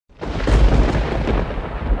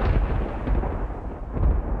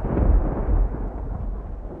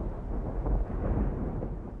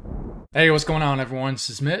Hey, what's going on, everyone? This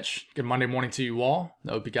is Mitch. Good Monday morning to you all.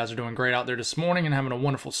 I hope you guys are doing great out there this morning and having a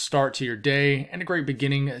wonderful start to your day and a great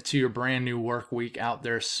beginning to your brand new work week out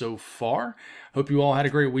there so far. Hope you all had a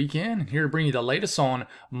great weekend. Here to bring you the latest on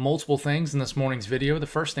multiple things in this morning's video. The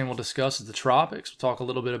first thing we'll discuss is the Tropics. We'll talk a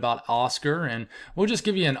little bit about Oscar, and we'll just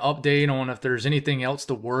give you an update on if there's anything else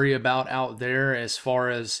to worry about out there as far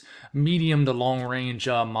as medium to long range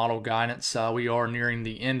model guidance. We are nearing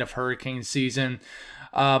the end of hurricane season.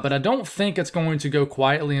 But I don't think it's going to go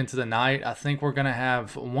quietly into the night. I think we're going to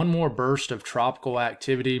have one more burst of tropical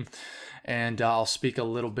activity, and I'll speak a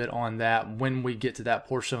little bit on that when we get to that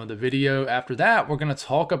portion of the video. After that, we're going to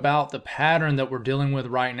talk about the pattern that we're dealing with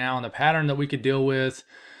right now and the pattern that we could deal with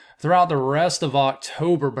throughout the rest of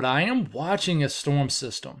October. But I am watching a storm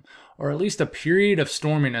system, or at least a period of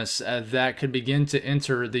storminess that could begin to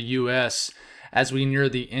enter the U.S. as we near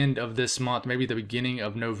the end of this month, maybe the beginning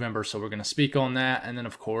of November. So we're going to speak on that. And then,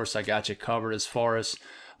 of course, I got you covered as far as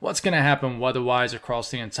what's going to happen weather-wise across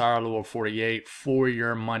the entire lower 48 for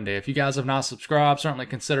your Monday. If you guys have not subscribed, certainly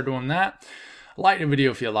consider doing that. Like the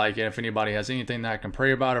video if you like it. If anybody has anything that I can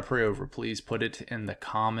pray about or pray over, please put it in the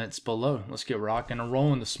comments below. Let's get rocking and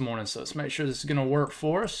rolling this morning. So let's make sure this is going to work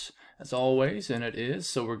for us, as always, and it is,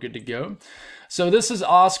 so we're good to go. So this is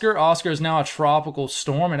Oscar. Oscar is now a tropical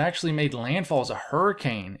storm. It actually made landfall as a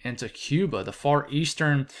hurricane into Cuba, the far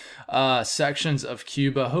eastern sections of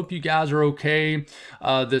Cuba. Hope you guys are okay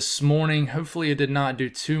this morning. Hopefully it did not do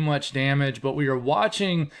too much damage, but we are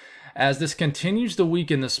watching as this continues to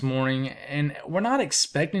weaken this morning, and we're not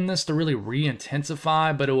expecting this to really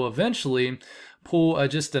re-intensify, but it will eventually pull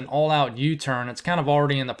just an all-out U-turn. It's kind of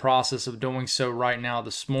already in the process of doing so right now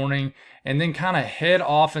this morning, and then kind of head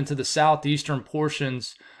off into the southeastern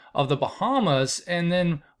portions of the Bahamas, and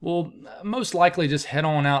then we'll most likely just head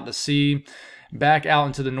on out to sea, back out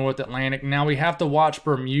into the North Atlantic. Now we have to watch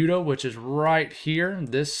Bermuda, which is right here.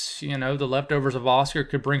 This, the leftovers of Oscar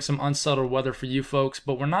could bring some unsettled weather for you folks,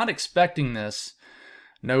 but we're not expecting this.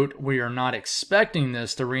 Note, we are not expecting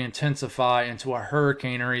this to re-intensify into a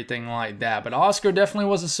hurricane or anything like that. But Oscar definitely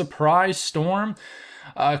was a surprise storm.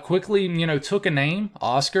 Quickly, took a name,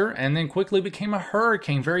 Oscar, and then quickly became a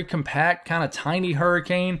hurricane. Very compact, kind of tiny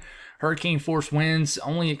hurricane. Hurricane force winds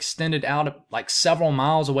only extended out like several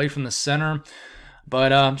miles away from the center.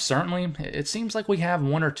 But certainly, it seems like we have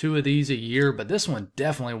one or two of these a year. But this one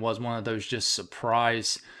definitely was one of those just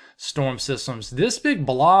surprise storm systems. This big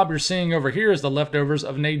blob you're seeing over here is the leftovers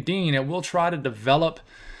of Nadine. It will try to develop,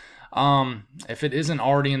 if it isn't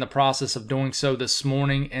already in the process of doing so this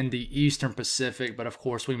morning, in the Eastern Pacific, but of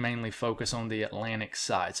course we mainly focus on the Atlantic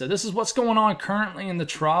side. So this is what's going on currently in the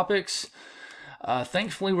tropics.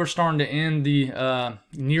 Thankfully, we're starting to end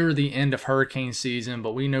near the end of hurricane season,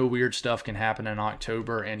 but we know weird stuff can happen in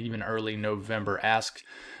October and even early November. Ask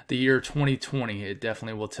the year 2020. It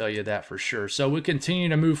definitely will tell you that for sure. So we continue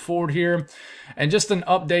to move forward here. And just an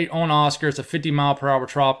update on Oscar. It's a 50-mile-per-hour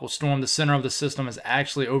tropical storm. The center of the system is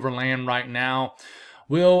actually over land right now.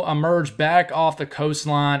 We'll emerge back off the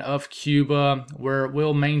coastline of Cuba, where it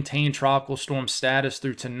will maintain tropical storm status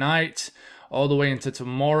through tonight all the way into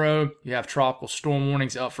tomorrow. You have tropical storm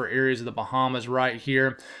warnings up for areas of the Bahamas right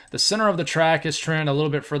here. The center of the track is trending a little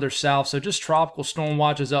bit further south, so just tropical storm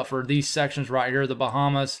watches up for these sections right here of the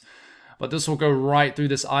Bahamas. But this will go right through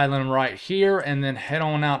this island right here and then head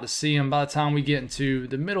on out to sea. And by the time we get into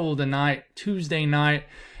the middle of the night, Tuesday night,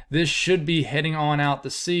 this should be heading on out to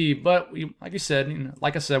sea. But like I said,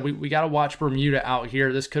 we got to watch Bermuda out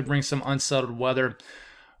here. This could bring some unsettled weather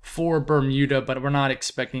for Bermuda, but we're not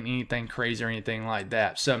expecting anything crazy or anything like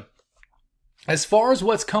that. So as far as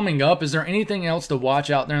what's coming up, is there anything else to watch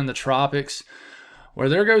out there in the tropics? Well,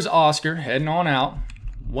 there goes Oscar heading on out.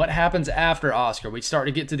 What happens after Oscar? We start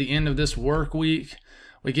to get to the end of this work week.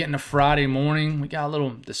 We get into Friday morning. We got a little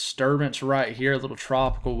disturbance right here, a little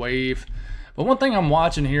tropical wave. But one thing I'm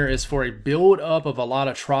watching here is for a build-up of a lot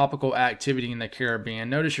of tropical activity in the Caribbean.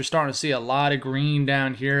 Notice you're starting to see a lot of green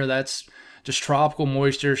down here. That's just tropical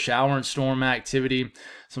moisture, shower and storm activity,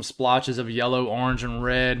 some splotches of yellow, orange, and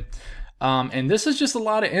red. And this is just a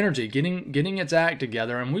lot of energy getting its act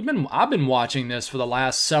together. And I've been watching this for the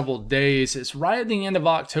last several days. It's right at the end of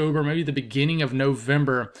October, maybe the beginning of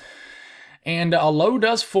November. And a low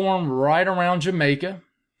does form right around Jamaica.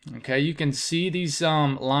 Okay, you can see these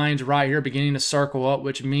lines right here beginning to circle up,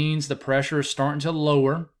 which means the pressure is starting to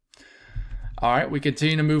lower. All right, we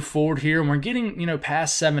continue to move forward here, and we're getting,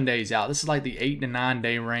 past 7 days out. This is like the 8 to 9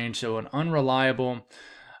 day range, so an unreliable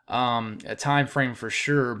time frame for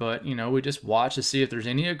sure. But, we just watch to see if there's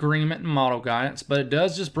any agreement in model guidance. But it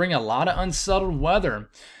does just bring a lot of unsettled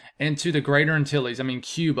weather into the Greater Antilles. I mean,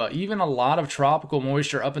 Cuba, even a lot of tropical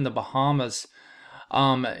moisture up in the Bahamas.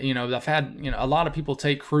 I've had, a lot of people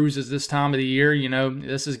take cruises this time of the year.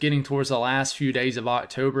 This is getting towards the last few days of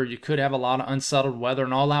October. You could have a lot of unsettled weather,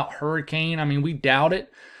 an all-out hurricane. I mean, we doubt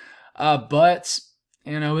it, but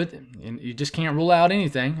you just can't rule out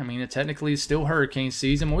anything. I mean, it technically is still hurricane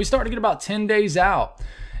season. When we start to get about 10 days out,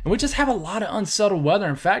 and we just have a lot of unsettled weather.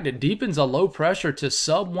 In fact, it deepens a low pressure to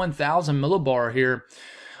sub 1,000 millibar here.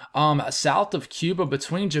 South of Cuba,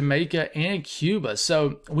 between Jamaica and Cuba.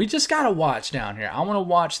 So we just got to watch down here. I want to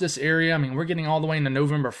watch this area. I mean, we're getting all the way into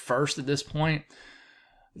November 1st at this point.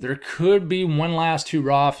 There could be one last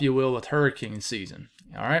hurrah, if you will, with hurricane season.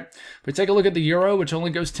 All right. If we take a look at the Euro, which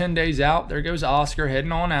only goes 10 days out, there goes Oscar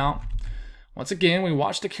heading on out. Once again, we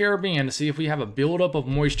watch the Caribbean to see if we have a buildup of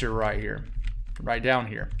moisture right here, right down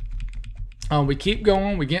here. We keep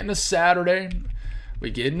going. We get into Saturday.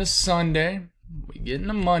 We get into Sunday. We get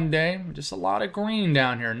into Monday, just a lot of green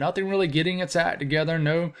down here. Nothing really getting its act together.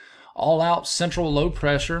 No all-out central low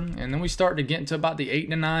pressure. And then we start to get into about the 8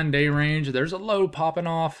 to 9 day range. There's a low popping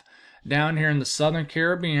off down here in the southern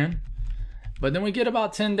Caribbean. But then we get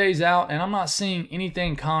about 10 days out, and I'm not seeing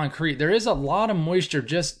anything concrete. There is a lot of moisture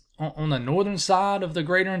just on the northern side of the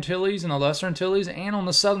Greater Antilles and the Lesser Antilles, and on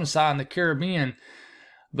the southern side in the Caribbean.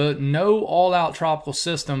 But no all-out tropical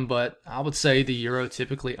system, but I would say the Euro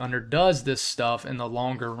typically underdoes this stuff in the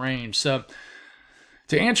longer range. So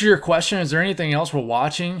to answer your question, is there anything else we're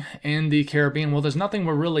watching in the Caribbean? Well, there's nothing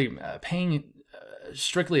we're really paying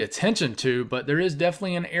strictly attention to, but there is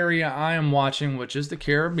definitely an area I am watching, which is the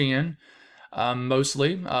Caribbean,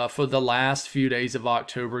 mostly for the last few days of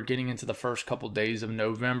October, getting into the first couple days of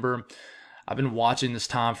November. I've been watching this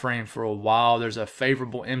time frame for a while. There's a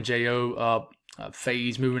favorable MJO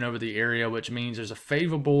phase moving over the area, which means there's a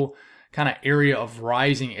favorable kind of area of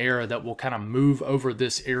rising air that will kind of move over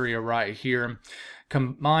this area right here.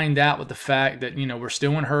 Combine that with the fact that, we're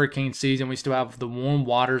still in hurricane season. We still have the warm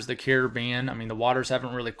waters, the Caribbean. I mean, the waters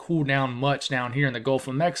haven't really cooled down much down here in the Gulf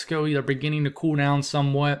of Mexico. They're beginning to cool down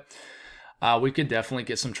somewhat. We could definitely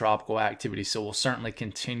get some tropical activity. So we'll certainly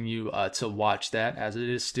continue to watch that, as it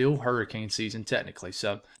is still hurricane season technically.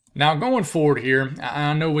 So now going forward here,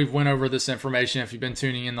 I know we've went over this information if you've been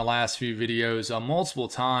tuning in the last few videos multiple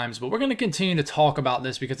times, but we're going to continue to talk about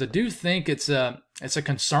this because I do think it's a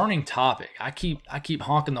concerning topic. I keep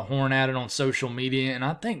honking the horn at it on social media, and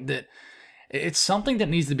I think that it's something that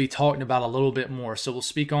needs to be talked about a little bit more. So we'll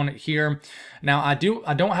speak on it here. Now, I don't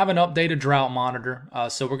have an updated drought monitor,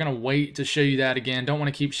 so we're going to wait to show you that again. Don't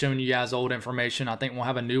want to keep showing you guys old information. I think we'll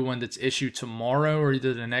have a new one that's issued tomorrow or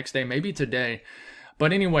either the next day, maybe today.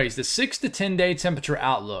 But anyways, the 6 to 10 day temperature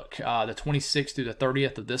outlook, the 26th through the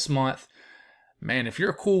 30th of this month. Man, if you're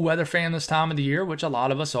a cool weather fan this time of the year, which a lot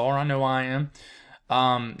of us are, I know I am,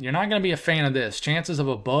 you're not going to be a fan of this. Chances of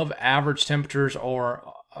above average temperatures are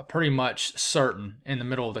pretty much certain in the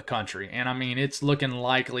middle of the country. And I mean, it's looking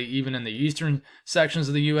likely even in the eastern sections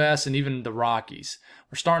of the U.S. and even the Rockies.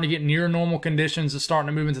 We're starting to get near normal conditions. It's starting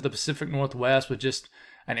to move into the Pacific Northwest with just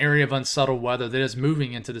an area of unsettled weather that is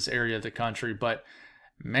moving into this area of the country. But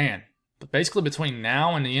man, basically between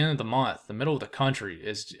now and the end of the month, the middle of the country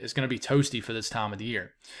is going to be toasty for this time of the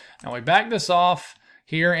year. Now we back this off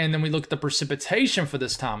here, and then we look at the precipitation for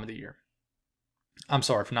this time of the year. I'm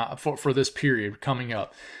sorry, for this period coming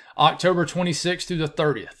up. October 26th through the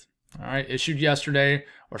 30th. All right, issued yesterday.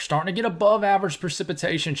 We're starting to get above average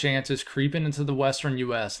precipitation chances creeping into the western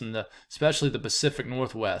U.S. and especially the Pacific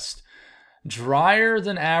Northwest. Drier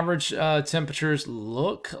than average temperatures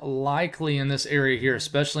look likely in this area here,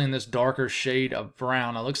 especially in this darker shade of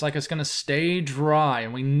brown. It looks like it's going to stay dry,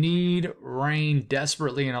 and we need rain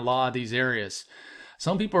desperately in a lot of these areas.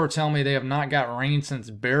 Some people are telling me they have not got rain since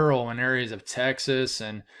Beryl in areas of Texas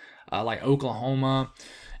and like Oklahoma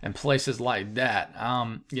and places like that.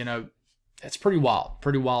 It's pretty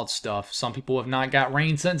wild stuff. Some people have not got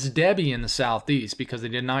rain since Debbie in the southeast because they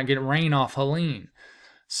did not get rain off Helene.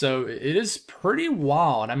 So it is pretty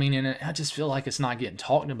wild. I mean, and I just feel like it's not getting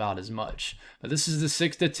talked about as much. But this is the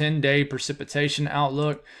 6 to 10 day precipitation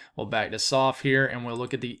outlook. We'll back this off here, and we'll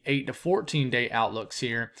look at the 8 to 14 day outlooks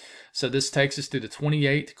here. So this takes us through the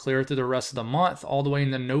 28th, clear through the rest of the month, all the way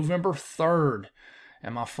into November 3rd.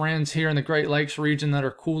 And my friends here in the Great Lakes region that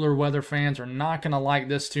are cooler weather fans are not going to like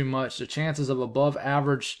this too much. The chances of above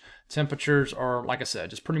average temperatures are, like I said,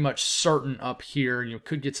 just pretty much certain up here. You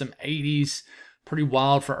could get some 80s. Pretty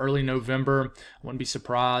wild for early November. I wouldn't be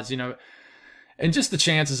surprised. And just the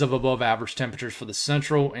chances of above average temperatures for the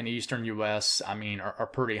central and eastern U.S., I mean, are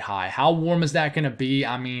pretty high. How warm is that going to be?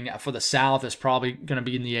 I mean, for the south, it's probably going to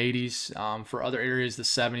be in the 80s. For other areas, the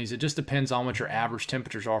 70s. It just depends on what your average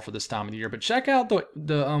temperatures are for this time of the year. But check out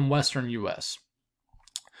the western U.S.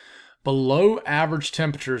 Below average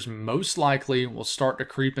temperatures most likely will start to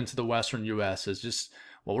creep into the western U.S. It's just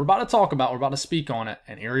what we're about to talk about. We're about to speak on it.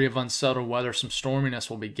 An area of unsettled weather, some storminess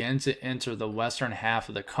will begin to enter the western half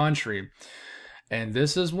of the country. And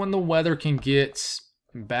this is when the weather can get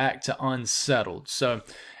back to unsettled. So,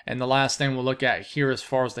 and the last thing we'll look at here as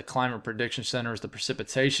far as the Climate Prediction Center is the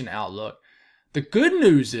precipitation outlook. The good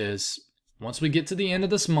news is, once we get to the end of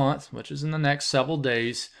this month, which is in the next several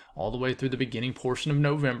days, all the way through the beginning portion of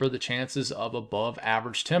November, the chances of above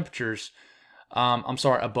average temperatures,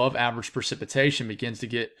 above average precipitation begins to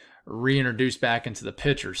get reintroduced back into the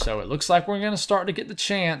picture. So it looks like we're going to start to get the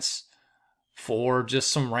chance for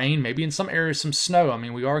just some rain, maybe in some areas some snow. I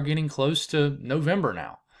mean, we are getting close to November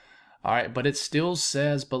now. All right, but it still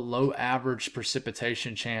says below average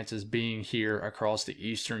precipitation chances being here across the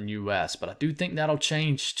eastern U.S. But I do think that'll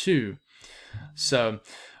change too. So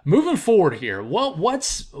moving forward here,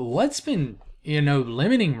 what's been,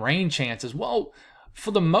 limiting rain chances? Well,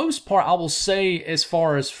 for the most part, I will say as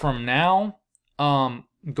far as from now,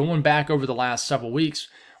 going back over the last several weeks,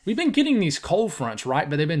 we've been getting these cold fronts, right?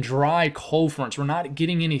 But they've been dry cold fronts. We're not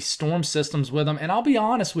getting any storm systems with them. And I'll be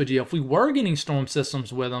honest with you, if we were getting storm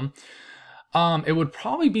systems with them, it would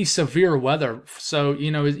probably be severe weather. So,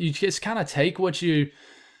 you just kind of take what you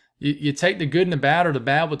take the good and the bad, or the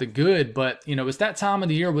bad with the good. But, it's that time of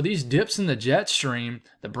the year where these dips in the jet stream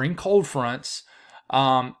that bring cold fronts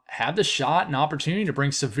have the shot and opportunity to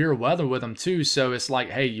bring severe weather with them too. So it's like,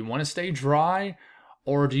 hey, you want to stay dry,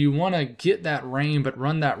 or do you want to get that rain but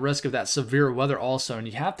run that risk of that severe weather also? And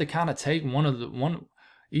you have to kind of take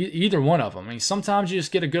either one of them. I mean, sometimes you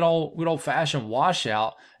just get a good old fashioned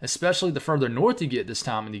washout, especially the further north you get this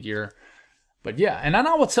time of the year. But yeah, and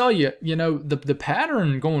I will tell you, the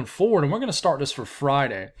pattern going forward, and we're going to start this for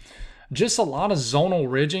Friday, just a lot of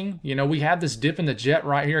zonal ridging. We have this dip in the jet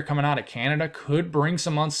right here coming out of Canada, could bring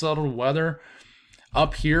some unsettled weather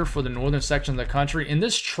up here for the northern section of the country. And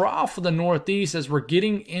this trough for the northeast, as we're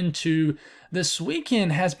getting into this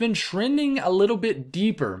weekend, has been trending a little bit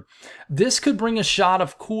deeper. This could bring a shot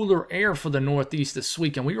of cooler air for the northeast this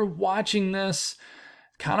weekend. We were watching this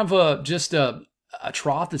kind of a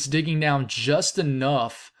trough that's digging down just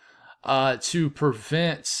enough to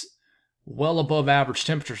prevent well above average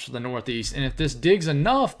temperatures for the northeast. And if this digs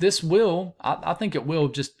enough, this will, I think it will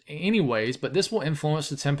just anyways, but this will influence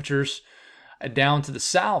the temperatures down to the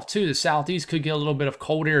south too. The southeast could get a little bit of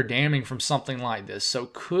cold air damming from something like this. So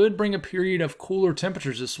could bring a period of cooler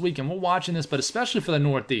temperatures this week. And we're watching this, but especially for the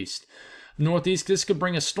northeast. Northeast, this could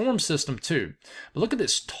bring a storm system too. But look at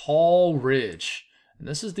this tall ridge. And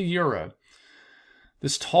this is the Euro.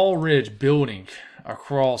 This tall ridge building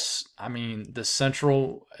across, the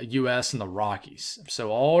central U.S. and the Rockies.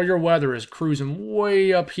 So all your weather is cruising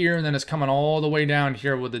way up here, and then it's coming all the way down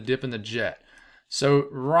here with a dip in the jet. So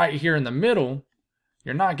right here in the middle,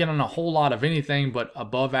 you're not getting a whole lot of anything but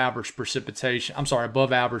above average precipitation.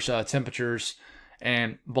 Above average temperatures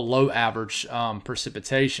and below average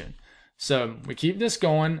precipitation. So we keep this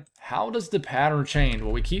going. How does the pattern change?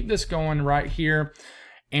 Well, we keep this going right here,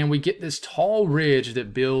 and we get this tall ridge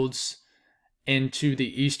that builds into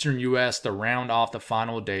the eastern U.S. to round off the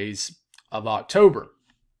final days of October.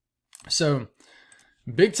 So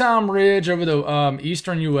big time ridge over the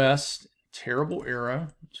eastern U.S., terrible arrow.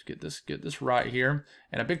 Let's get this right here,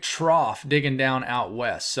 and a big trough digging down out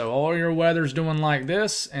west. So all your weather's doing like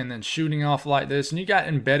this and then shooting off like this, and you got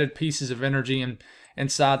embedded pieces of energy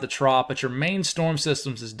inside the trough, but your main storm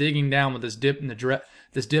systems is digging down with this dip in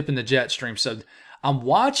the jet stream. So I'm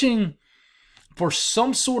watching for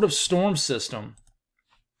some sort of storm system,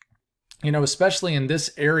 especially in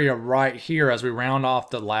this area right here as we round off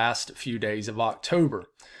the last few days of October.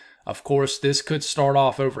 Of course, this could start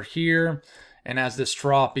off over here, and as this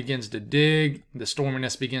trough begins to dig, the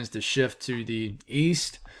storminess begins to shift to the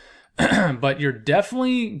east. But you're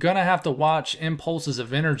definitely going to have to watch impulses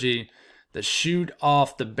of energy that shoot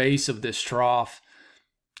off the base of this trough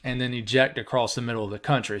and then eject across the middle of the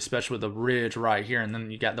country, especially with the ridge right here. And then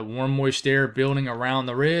you got the warm, moist air building around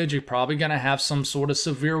the ridge. You're probably going to have some sort of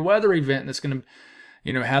severe weather event that's going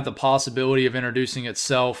to have the possibility of introducing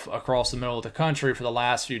itself across the middle of the country for the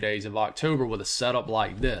last few days of October with a setup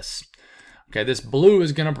like this. Okay, this blue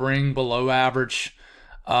is going to bring below average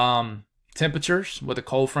temperatures with a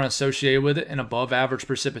cold front associated with it and above average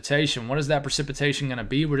precipitation. What is that precipitation going to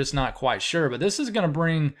be? We're just not quite sure, but this is going to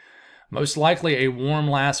bring most likely a warm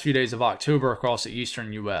last few days of October across the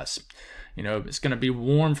eastern U.S. You know, it's going to be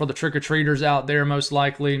warm for the trick-or-treaters out there, most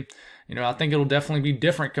likely. You know, I think it'll definitely be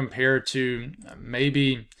different compared to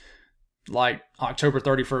maybe like October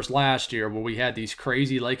 31st last year, where we had these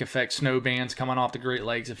crazy lake effect snow bands coming off the Great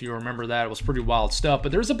Lakes. If you remember that, it was pretty wild stuff.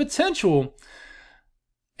 But there's a potential,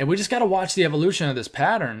 and we just got to watch the evolution of this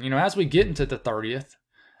pattern. You know, as we get into the 30th,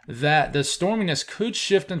 that the storminess could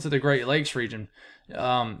shift into the Great Lakes region.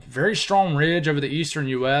 Very strong ridge over the eastern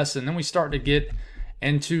U.S., and then we start to get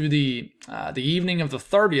into the evening of the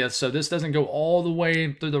 30th, so this doesn't go all the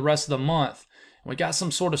way through the rest of the month. We got some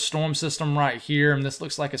sort of storm system right here, and this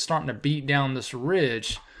looks like it's starting to beat down this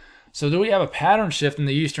ridge. So do we have a pattern shift in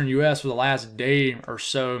the eastern U.S. for the last day or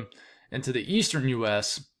so into the eastern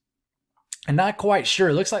U.S.? And not quite sure.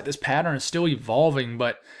 It looks like this pattern is still evolving,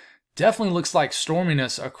 but definitely looks like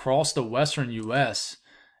storminess across the western U.S.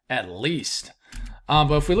 at least.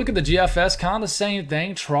 But if we look at the GFS, kind of the same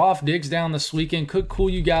thing. Trough digs down this weekend, could cool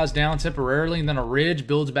you guys down temporarily, and then a ridge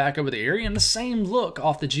builds back over the area. And the same look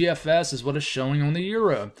off the GFS is what it's showing on the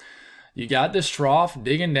Euro. You got this trough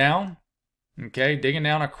digging down, okay, digging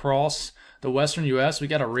down across the western U.S. We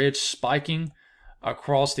got a ridge spiking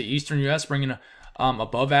across the eastern U.S., bringing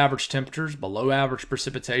above average temperatures, below average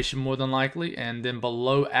precipitation more than likely, and then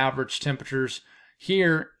below average temperatures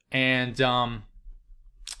here, and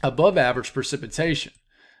above average precipitation.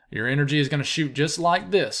 Your energy is going to shoot just like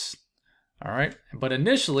this. All right. But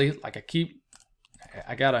initially, like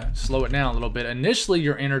I got to slow it down a little bit. Initially,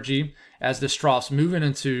 your energy, as this trough's moving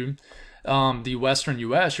into the western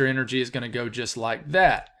U.S., your energy is going to go just like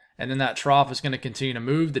that. And then that trough is going to continue to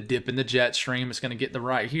move. The dip in the jet stream is going to get the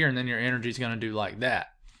right here, and then your energy is going to do like that.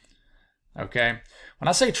 Okay. When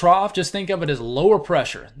I say trough, just think of it as lower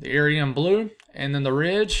pressure. The area in blue, and then the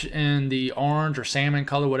ridge in the orange or salmon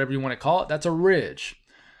color, whatever you want to call it, that's a ridge.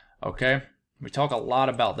 Okay? We talk a lot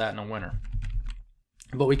about that in the winter.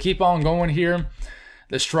 But we keep on going here.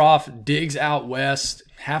 This trough digs out west.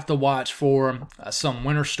 Have to watch for some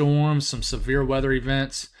winter storms, some severe weather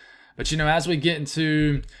events. But, you know, as we get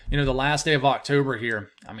into, you know, the last day of October here,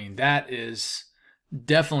 I mean, that is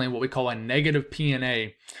definitely what we call a negative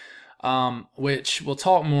P&A. Which we'll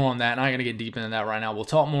talk more on that. I'm not going to get deep into that right now. We'll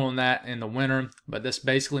talk more on that in the winter, but this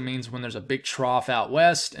basically means when there's a big trough out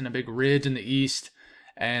west and a big ridge in the east,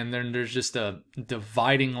 and then there's just a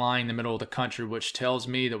dividing line in the middle of the country, which tells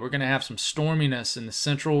me that we're going to have some storminess in the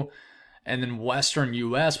central and then western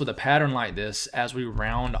U.S. with a pattern like this as we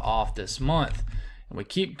round off this month. And we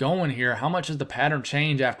keep going here. How much does the pattern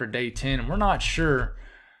change after day 10? And we're not sure.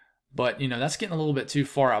 But, you know, that's getting a little bit too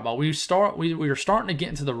far out. But we are starting to get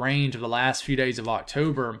into the range of the last few days of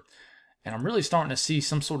October, and I'm really starting to see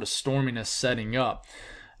some sort of storminess setting up.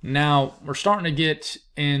 Now, we're starting to get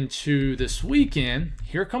into this weekend.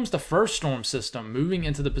 Here comes the first storm system moving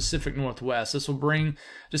into the Pacific Northwest. This will bring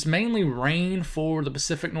just mainly rain for the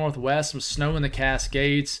Pacific Northwest, some snow in the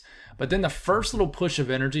Cascades. But then the first little push of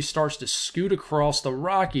energy starts to scoot across the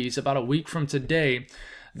Rockies about a week from today.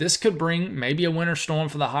 This could bring maybe a winter storm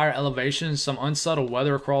for the higher elevations, some unsettled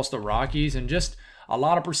weather across the Rockies, and just a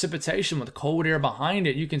lot of precipitation with cold air behind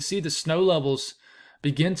it. You can see the snow levels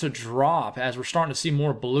begin to drop as we're starting to see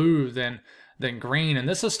more blue than green. And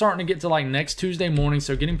this is starting to get to like next Tuesday morning,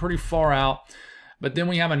 so getting pretty far out. But then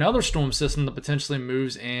we have another storm system that potentially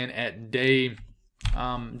moves in at day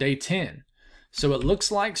 10. So it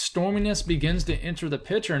looks like storminess begins to enter the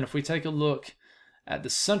picture. And if we take a look at the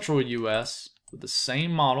central U.S., with the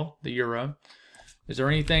same model, the Euro. Is there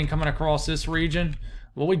anything coming across this region?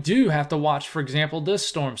 Well, we do have to watch, for example, this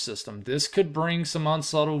storm system. This could bring some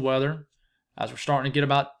unsettled weather as we're starting to get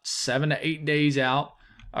about 7 to 8 days out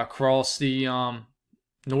across the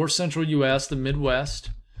north central U.S., the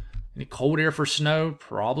Midwest. Any cold air for snow?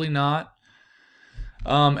 Probably not.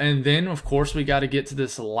 And then, of course, we got to get to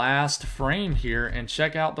this last frame here and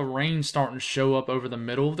check out the rain starting to show up over the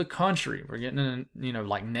middle of the country. We're getting in, you know,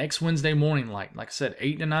 like next Wednesday morning, like I said,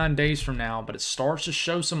 8 to 9 days from now, but it starts to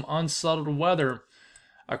show some unsettled weather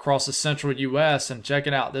across the central U.S. And check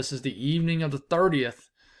it out. This is the evening of the 30th.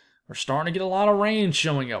 We're starting to get a lot of rain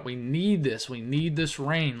showing up. We need this. We need this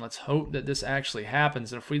rain. Let's hope that this actually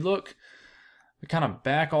happens. And if we look, we kind of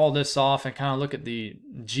back all this off and kind of look at the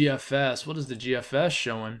GFS. What is the GFS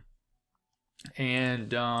showing?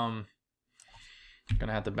 And I'm going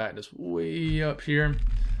to have to back this way up here.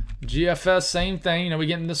 GFS, same thing. You know, we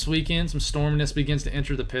get in this weekend, some storminess begins to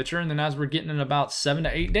enter the picture. And then as we're getting in about 7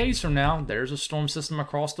 to 8 days from now, there's a storm system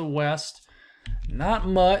across the west. Not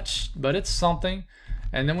much, but it's something.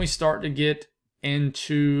 And then we start to get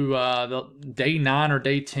into the day 9 or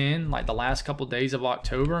day 10, like the last couple days of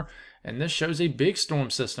October. And this shows a big storm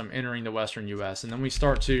system entering the western U.S. And then we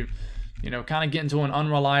start to, kind of get into an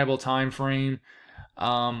unreliable time frame.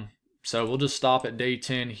 So we'll just stop at day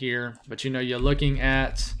 10 here. But, you're looking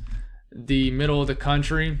at the middle of the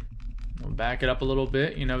country. We'll back it up a little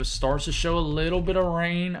bit. It starts to show a little bit of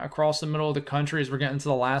rain across the middle of the country as we're getting to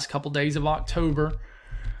the last couple days of October.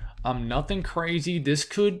 Nothing crazy. This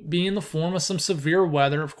could be in the form of some severe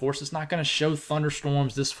weather. Of course, it's not going to show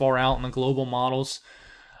thunderstorms this far out in the global models,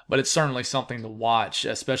 but it's certainly something to watch,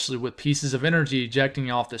 especially with pieces of energy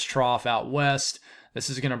ejecting off this trough out west.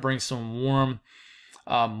 This is going to bring some warm,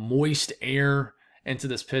 moist air into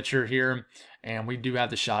this picture here, and we do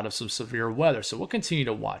have the shot of some severe weather, so we'll continue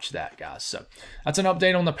to watch that, guys. So that's an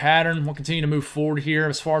update on the pattern. We'll continue to move forward here.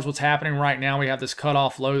 As far as what's happening right now, we have this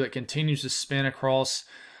cutoff low that continues to spin across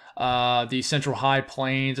the central high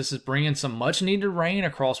plains. This is bringing some much needed rain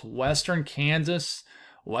across western Kansas,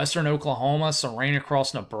 western Oklahoma, some rain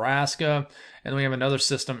across Nebraska, and we have another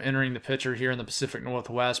system entering the picture here in the Pacific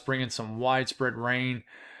Northwest, bringing some widespread rain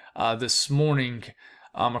this morning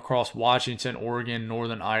across Washington, Oregon,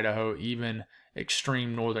 northern Idaho, even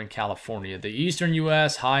extreme northern California. The eastern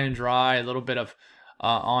U.S., high and dry, a little bit of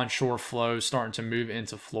onshore flow starting to move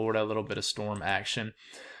into Florida, a little bit of storm action.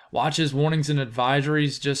 Watches, warnings, and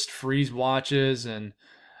advisories, just freeze watches, and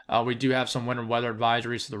we do have some winter weather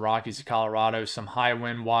advisories to the Rockies of Colorado, some high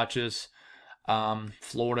wind watches.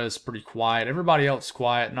 Florida is pretty quiet. Everybody else is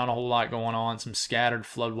quiet, not a whole lot going on. Some scattered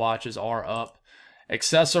flood watches are up.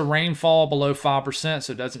 Excessive rainfall below 5%,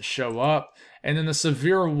 so it doesn't show up. And then the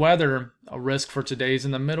severe weather risk for today is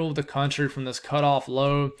in the middle of the country from this cutoff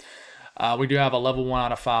low. We do have a level 1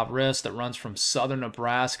 out of 5 risk that runs from southern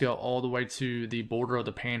Nebraska all the way to the border of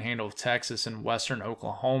the panhandle of Texas and western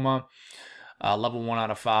Oklahoma. Level 1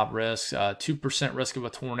 out of 5 risk. 2% risk of a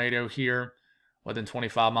tornado here within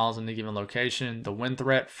 25 miles in any given location. The wind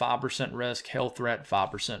threat, 5% risk. Hail threat,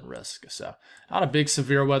 5% risk. So not a big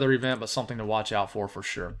severe weather event, but something to watch out for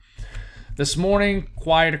sure. This morning,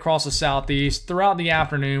 quiet across the southeast. Throughout the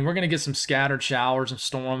afternoon, we're going to get some scattered showers and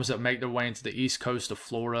storms that make their way into the east coast of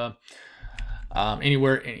Florida.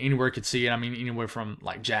 Anywhere could see it. I mean, anywhere from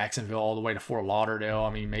like Jacksonville all the way to Fort Lauderdale. I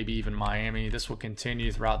mean, maybe even Miami. This will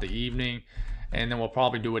continue throughout the evening, and then we'll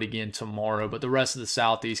probably do it again tomorrow. But the rest of the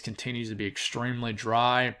southeast continues to be extremely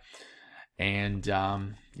dry, and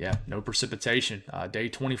yeah, no precipitation. Day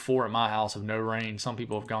 24 at my house of no rain. Some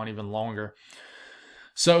people have gone even longer.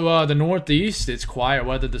 So the Northeast, it's quiet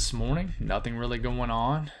weather this morning. Nothing really going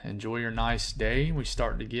on. Enjoy your nice day. We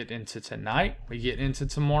start to get into tonight. We get into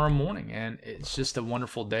tomorrow morning, and it's just a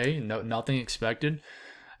wonderful day. Nothing expected.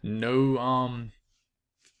 No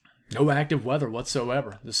active weather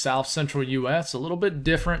whatsoever. The South Central U.S. a little bit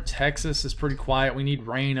different. Texas is pretty quiet. We need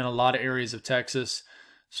rain in a lot of areas of Texas.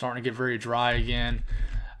 Starting to get very dry again.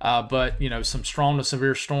 But some strong to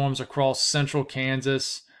severe storms across central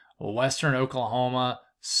Kansas, western Oklahoma,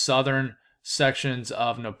 southern sections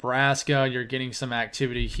of Nebraska. You're getting some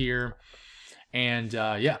activity here. And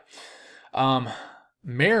yeah.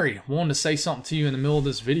 Mary wanted to say something to you in the middle of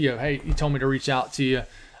this video. Hey, he told me to reach out to you.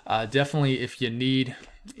 Definitely, if you need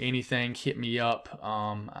anything, hit me up.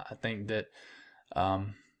 I think that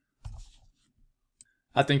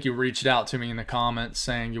I think you reached out to me in the comments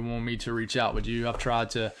saying you want me to reach out with you. I've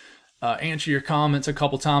tried to answer your comments a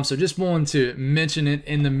couple times, so just wanted to mention it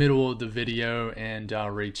in the middle of the video and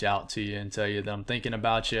reach out to you and tell you that I'm thinking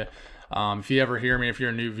about you. If you ever hear me, if you're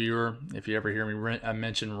a new viewer, if you ever hear me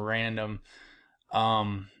mention random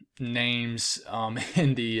names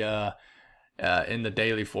in the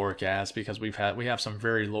daily forecast, because we have some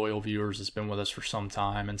very loyal viewers that's been with us for some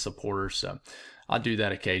time and supporters, so I'll do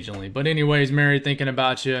that occasionally. But anyways, Mary, thinking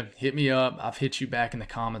about you. Hit me up. I've hit you back in the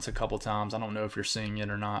comments a couple times. I don't know if you're seeing it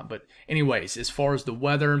or not. But anyways, as far as the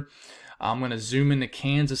weather, I'm going to zoom into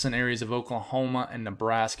Kansas and areas of Oklahoma and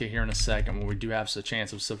Nebraska here in a second, where we do have a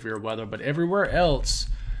chance of severe weather. But everywhere else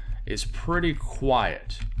is pretty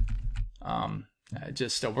quiet. We're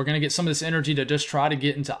going to get some of this energy to just try to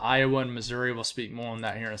get into Iowa and Missouri. We'll speak more on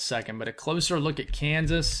that here in a second. But a closer look at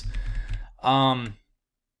Kansas.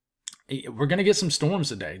 We're going to get some storms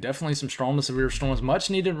today. Definitely some strong to severe storms. Much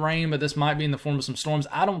needed rain, but this might be in the form of some storms.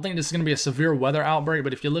 I don't think this is going to be a severe weather outbreak,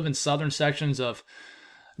 but if you live in southern sections of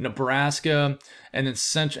Nebraska and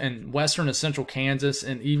then western and central Kansas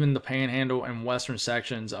and even the panhandle and western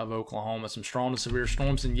sections of Oklahoma, some strong to severe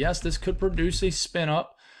storms. And yes, this could produce a spin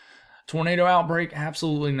up. Tornado outbreak?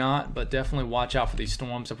 Absolutely not, but definitely watch out for these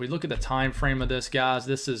storms. If we look at the time frame of this, guys,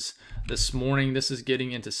 this is this morning. This is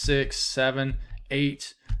getting into 6, 7,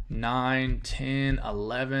 8, 9, 10,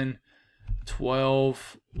 11,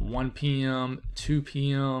 12, 1 p.m., 2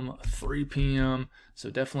 p.m., 3 p.m. So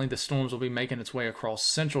definitely the storms will be making its way across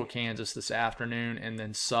central Kansas this afternoon and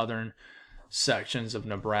then southern sections of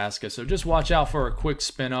Nebraska. So just watch out for a quick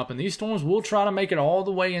spin up. And these storms will try to make it all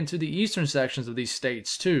the way into the eastern sections of these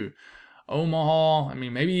states too. Omaha, I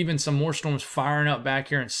mean, maybe even some more storms firing up back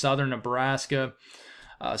here in southern Nebraska.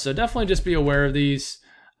 So definitely just be aware of these.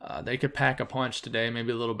 They could pack a punch today,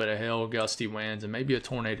 maybe a little bit of hail, gusty winds, and maybe a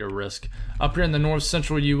tornado risk. Up here in the north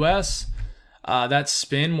central U.S., that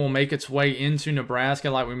spin will make its way into Nebraska.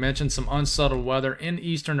 Like we mentioned, some unsettled weather in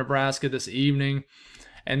eastern Nebraska this evening.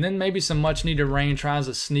 And then maybe some much needed rain tries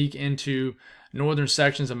to sneak into northern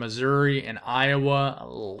sections of Missouri and Iowa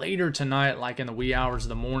later tonight, like in the wee hours of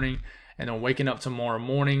the morning. And then waking up tomorrow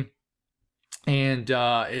morning. And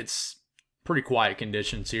it's pretty quiet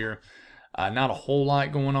conditions here. Not a whole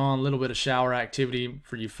lot going on. A little bit of shower activity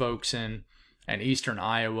for you folks in eastern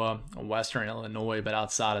Iowa, western Illinois. But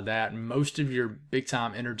outside of that, most of your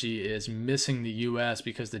big-time energy is missing the U.S.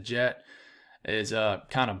 because the jet is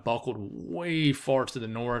kind of buckled way far to the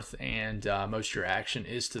north, and most of your action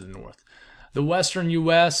is to the north. The western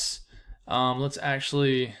U.S., let's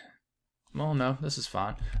actually... Well, no, this is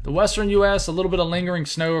fine. The western U.S., a little bit of lingering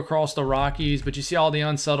snow across the Rockies, but you see all the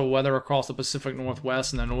unsettled weather across the Pacific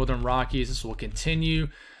Northwest and the northern Rockies. This will continue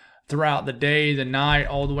throughout the day, the night,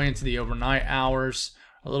 all the way into the overnight hours.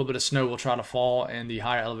 A little bit of snow will try to fall in the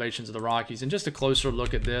higher elevations of the Rockies. And just a closer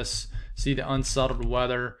look at this, see the unsettled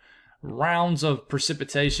weather. Rounds of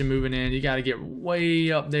precipitation moving in. You got to get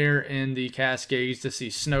way up there in the Cascades to see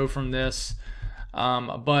snow from this.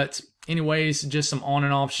 But anyways, just some on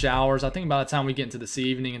and off showers. I think by the time we get into this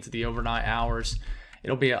evening, into the overnight hours,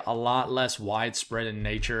 it'll be a lot less widespread in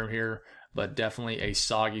nature here, but definitely a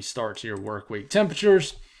soggy start to your work week.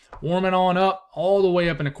 Temperatures warming on up all the way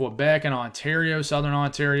up into Quebec and Ontario, southern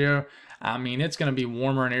Ontario. I mean, it's going to be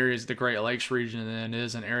warmer in areas of the Great Lakes region than it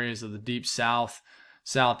is in areas of the deep south,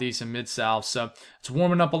 southeast, and mid-south. So it's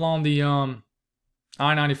warming up along the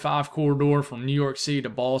I-95 corridor from New York City to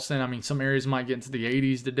Boston. I mean, some areas might get into the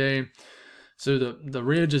 80s today. So the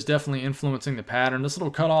ridge is definitely influencing the pattern. This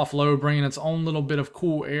little cutoff low bringing its own little bit of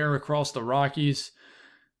cool air across the Rockies.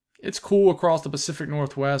 It's cool across the Pacific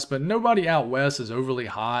Northwest, but nobody out west is overly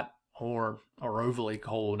hot or overly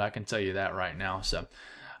cold. I can tell you that right now. So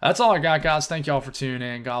that's all I got, guys. Thank y'all for tuning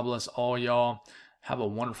in. God bless all y'all. Have a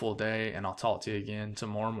wonderful day, and I'll talk to you again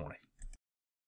tomorrow morning.